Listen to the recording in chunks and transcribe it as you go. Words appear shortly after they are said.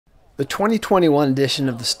The 2021 edition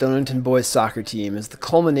of the Stonington boys soccer team is the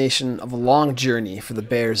culmination of a long journey for the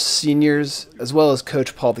Bears seniors, as well as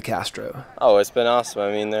Coach Paul DeCastro. Oh, it's been awesome.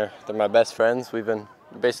 I mean, they're my best friends.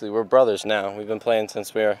 We're brothers now. We've been playing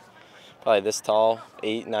since we were probably this tall,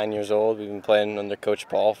 8, 9 years old. We've been playing under Coach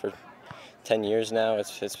Paul for 10 years now.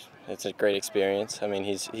 It's a great experience. I mean,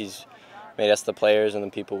 he's made us the players and the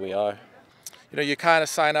people we are. You know, you kind of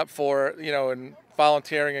sign up for, and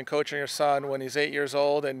volunteering and coaching your son when he's 8 years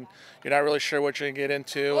old, and you're not really sure what you're going to get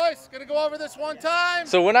into. Boys, gonna go over this one time.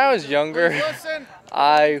 So when I was younger,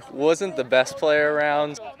 I wasn't the best player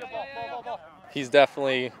around. He's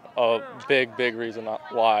definitely a big reason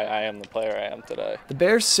why I am the player I am today. The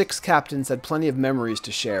Bears' 6 captains had plenty of memories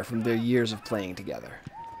to share from their years of playing together.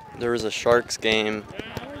 There was a Sharks game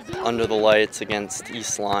under the lights against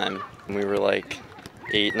East Lyme, and we were like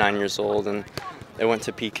 8, 9 years old, and they went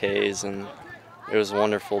to PKs, and it was a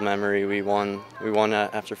wonderful memory. We won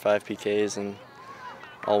after 5 PKs, and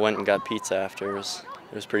all went and got pizza after. It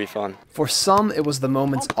was pretty fun. For some, it was the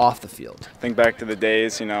moments off the field. Think back to the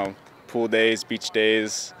days, pool days, beach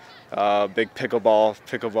days, big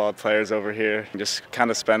pickleball players over here. Just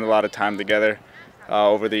kind of spend a lot of time together.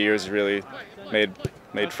 Over the years, really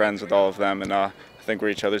made friends with all of them, and I think we're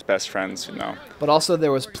each other's best friends, But also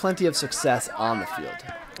there was plenty of success on the field.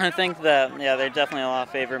 I think that, there are definitely a lot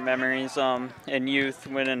of favorite memories. In youth,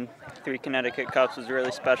 winning 3 Connecticut Cups was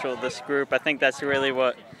really special with this group. I think that's really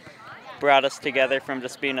what brought us together, from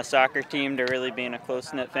just being a soccer team to really being a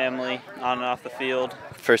close-knit family on and off the field.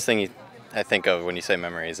 First thing I think of when you say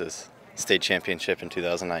memories is state championship in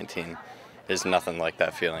 2019. There's nothing like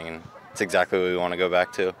that feeling, and it's exactly what we want to go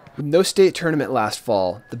back to. With no state tournament last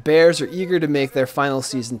fall, the Bears are eager to make their final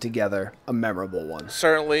season together a memorable one.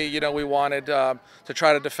 Certainly, we wanted to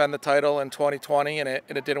try to defend the title in 2020, and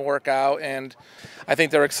it didn't work out, and I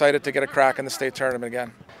think they're excited to get a crack in the state tournament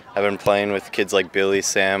again. I've been playing with kids like Billy,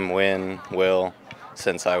 Sam, Wynn, Will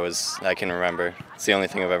since I can remember. It's the only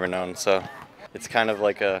thing I've ever known, so it's kind of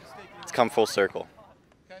like it's come full circle.